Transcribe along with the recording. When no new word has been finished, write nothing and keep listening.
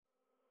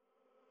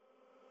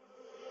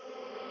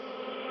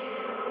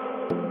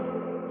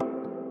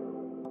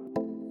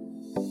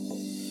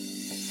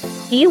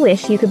Do you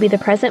wish you could be the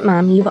present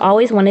mom you've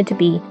always wanted to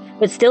be,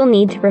 but still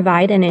need to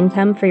provide an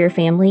income for your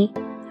family?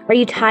 Are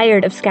you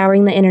tired of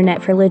scouring the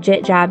internet for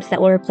legit jobs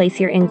that will replace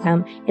your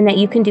income and that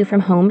you can do from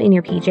home in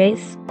your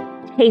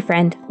PJs? Hey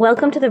friend,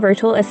 welcome to the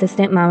Virtual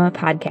Assistant Mama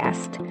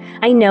podcast.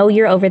 I know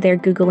you're over there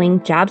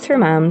Googling jobs for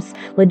moms,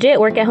 legit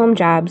work at home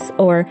jobs,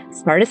 or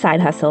start a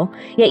side hustle,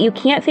 yet you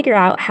can't figure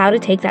out how to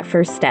take that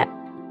first step.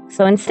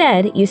 So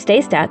instead, you stay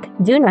stuck,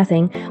 do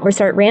nothing, or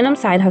start random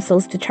side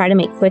hustles to try to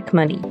make quick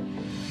money.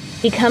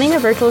 Becoming a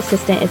virtual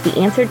assistant is the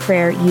answered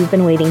prayer you've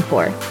been waiting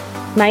for.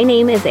 My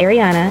name is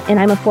Ariana, and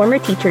I'm a former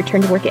teacher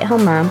turned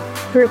work-at-home mom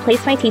who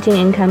replaced my teaching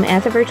income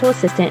as a virtual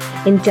assistant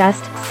in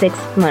just 6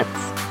 months.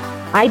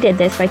 I did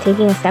this by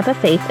taking a step of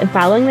faith and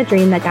following the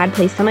dream that God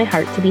placed on my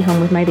heart to be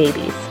home with my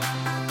babies.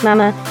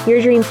 Mama,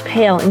 your dreams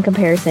pale in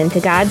comparison to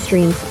God's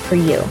dreams for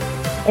you.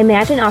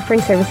 Imagine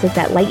offering services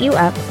that light you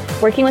up,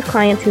 working with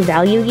clients who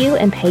value you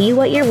and pay you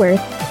what you're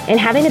worth, and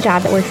having a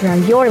job that works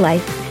around your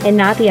life and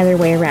not the other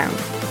way around.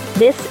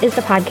 This is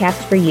the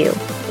podcast for you.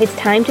 It's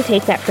time to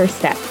take that first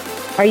step.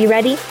 Are you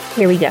ready?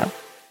 Here we go.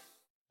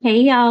 Hey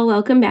y'all,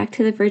 welcome back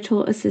to the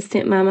Virtual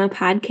Assistant Mama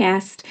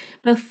podcast.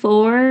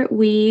 Before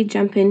we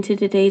jump into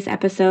today's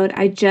episode,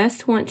 I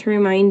just want to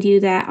remind you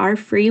that our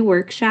free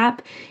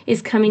workshop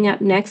is coming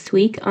up next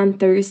week on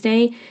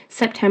Thursday,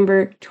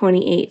 September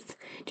 28th.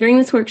 During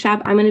this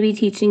workshop, I'm going to be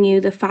teaching you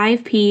the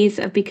 5 P's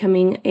of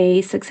becoming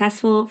a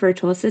successful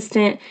virtual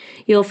assistant.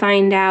 You'll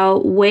find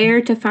out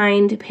where to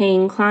find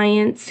paying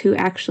clients who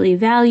actually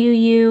value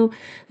you,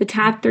 the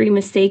top 3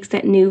 mistakes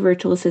that new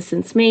virtual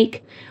assistants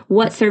make,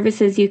 what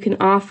services you can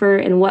offer,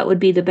 and what would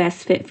be the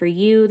best fit for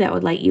you that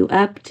would light you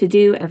up to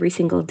do every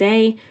single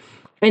day,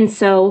 and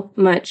so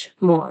much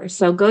more.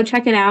 So go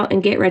check it out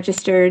and get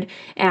registered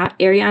at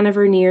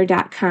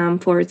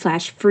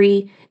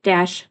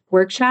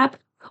arianavernier.com/free-workshop.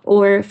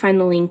 Or find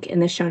the link in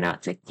the show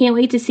notes. I can't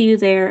wait to see you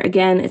there.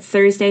 Again, it's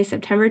Thursday,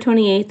 September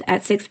 28th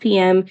at 6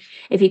 p.m.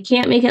 If you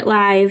can't make it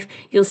live,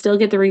 you'll still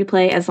get the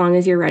replay as long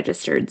as you're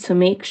registered. So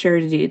make sure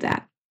to do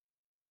that.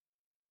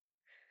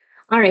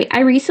 All right, I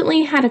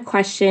recently had a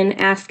question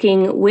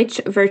asking which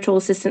virtual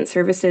assistant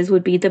services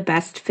would be the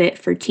best fit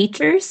for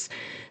teachers.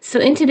 So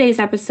in today's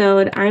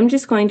episode, I'm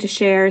just going to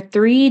share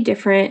 3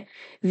 different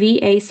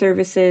VA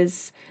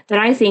services that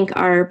I think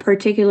are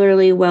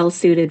particularly well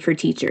suited for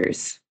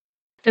teachers.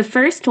 The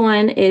first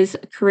one is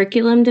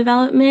curriculum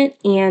development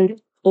and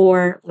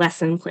or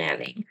lesson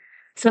planning.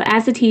 So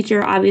as a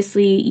teacher,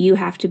 obviously you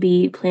have to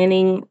be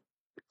planning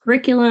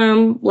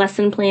curriculum,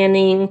 lesson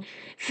planning,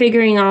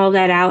 figuring all of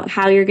that out,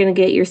 how you're going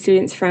to get your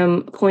students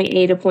from point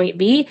A to point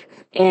B.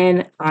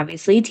 And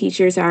obviously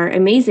teachers are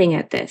amazing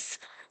at this.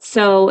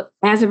 So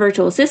as a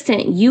virtual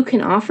assistant, you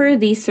can offer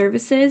these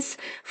services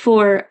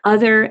for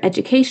other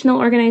educational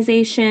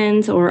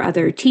organizations or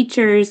other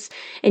teachers.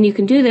 And you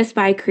can do this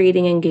by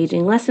creating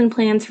engaging lesson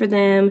plans for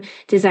them,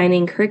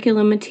 designing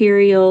curriculum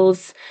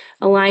materials,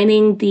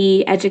 aligning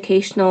the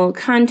educational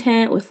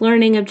content with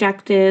learning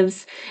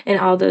objectives,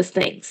 and all those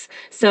things.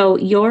 So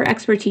your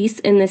expertise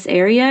in this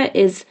area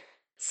is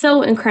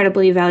so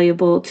incredibly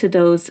valuable to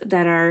those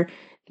that are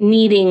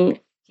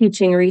needing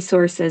teaching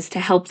resources to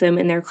help them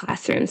in their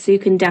classrooms. So you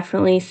can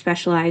definitely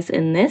specialize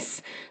in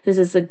this. This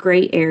is a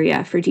great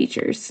area for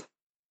teachers.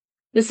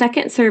 The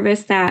second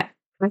service that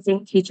I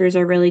think teachers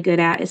are really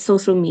good at is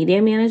social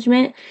media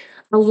management.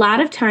 A lot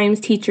of times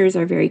teachers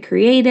are very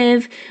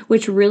creative,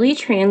 which really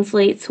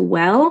translates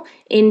well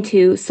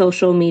into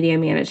social media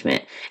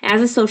management. As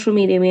a social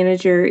media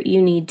manager,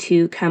 you need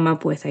to come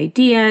up with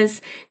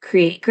ideas,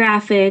 create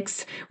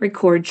graphics,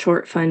 record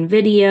short, fun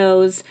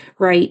videos,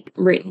 write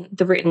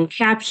written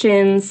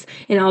captions,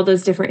 and all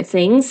those different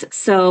things.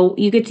 So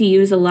you get to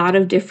use a lot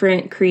of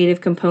different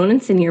creative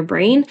components in your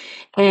brain,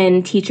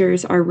 and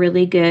teachers are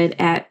really good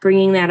at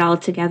bringing that all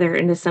together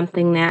into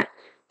something that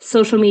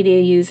social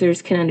media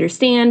users can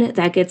understand,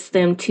 that gets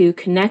them to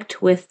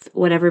connect with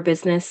whatever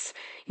business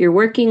you're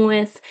working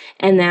with,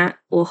 and that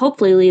will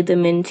hopefully lead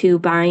them into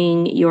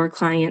buying your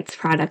clients'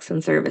 products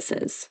and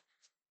services.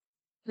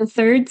 The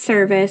third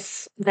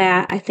service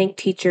that I think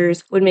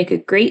teachers would make a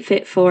great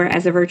fit for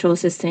as a virtual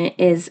assistant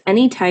is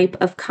any type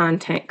of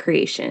content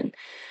creation.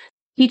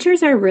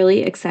 Teachers are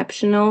really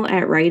exceptional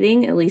at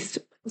writing, at least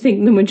I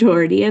think the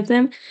majority of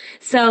them.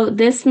 So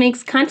this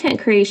makes content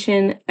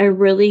creation a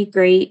really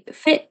great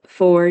fit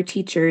for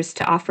teachers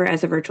to offer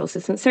as a virtual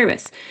assistant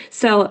service.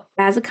 So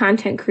as a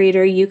content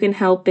creator, you can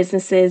help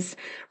businesses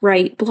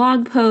write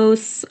blog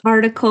posts,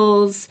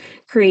 articles,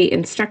 create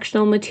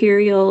instructional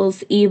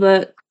materials,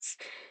 ebooks.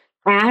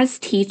 As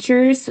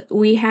teachers,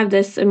 we have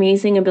this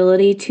amazing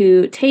ability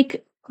to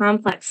take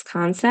complex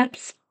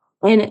concepts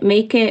and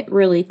make it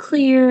really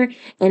clear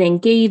and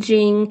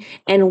engaging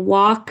and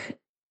walk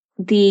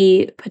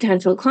the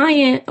potential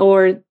client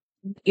or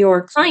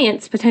your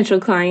client's potential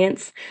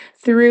clients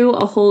through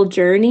a whole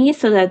journey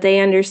so that they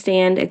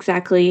understand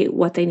exactly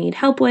what they need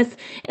help with,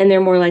 and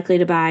they're more likely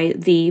to buy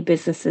the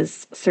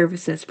business's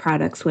services,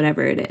 products,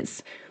 whatever it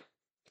is.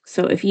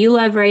 So if you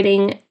love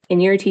writing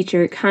and you're a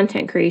teacher,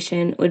 content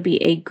creation would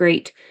be a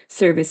great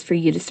service for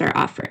you to start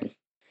offering.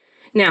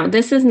 Now,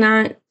 this is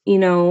not,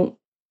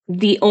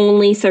 the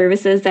only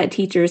services that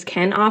teachers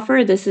can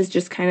offer. This is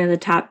just kind of the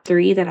top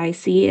 3 that I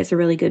see as a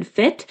really good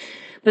fit.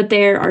 But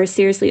there are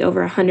seriously over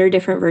 100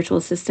 different virtual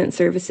assistant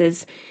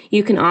services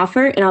you can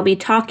offer. And I'll be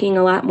talking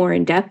a lot more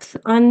in depth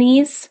on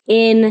these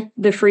in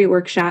the free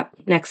workshop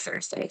next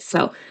Thursday.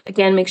 So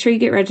again, make sure you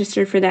get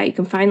registered for that. You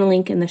can find the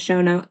link in the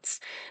show notes.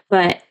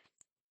 But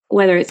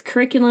whether it's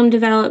curriculum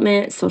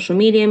development, social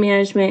media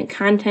management,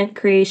 content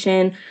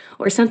creation,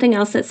 or something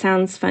else that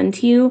sounds fun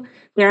to you,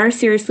 there are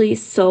seriously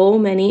so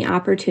many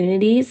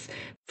opportunities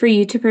for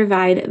you to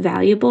provide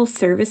valuable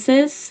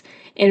services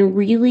and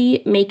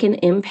really make an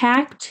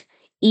impact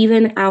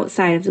even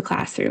outside of the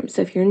classroom.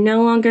 So if you're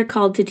no longer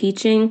called to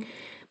teaching,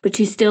 but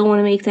you still want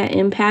to make that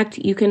impact,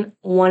 you can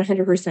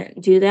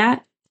 100% do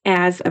that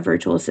as a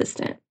virtual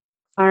assistant.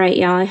 All right,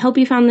 y'all, I hope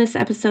you found this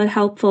episode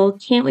helpful.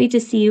 Can't wait to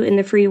see you in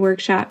the free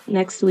workshop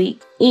next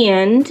week.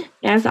 And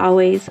as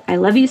always, I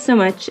love you so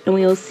much, and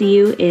we will see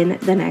you in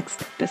the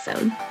next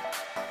episode.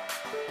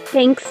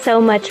 Thanks so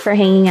much for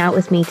hanging out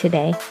with me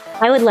today.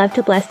 I would love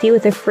to bless you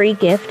with a free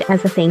gift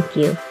as a thank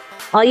you.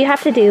 All you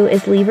have to do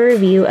is leave a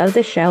review of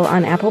the show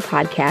on Apple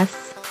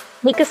Podcasts,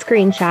 take a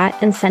screenshot,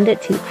 and send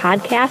it to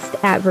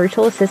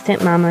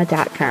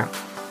podcast@virtualassistantmama.com.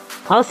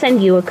 I'll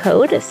send you a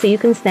code so you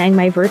can snag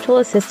my virtual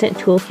assistant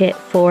toolkit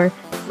for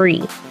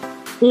free.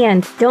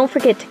 And don't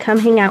forget to come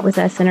hang out with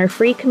us in our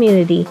free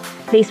community,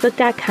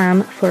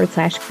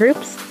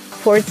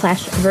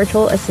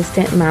 facebook.com/groups/virtual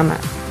assistant mama.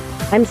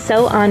 I'm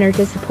so honored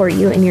to support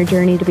you in your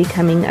journey to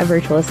becoming a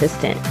virtual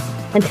assistant.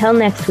 Until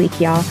next week,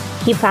 y'all,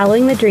 keep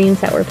following the dreams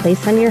that were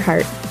placed on your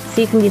heart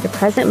so you can be the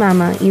present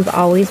mama you've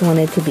always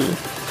wanted to be.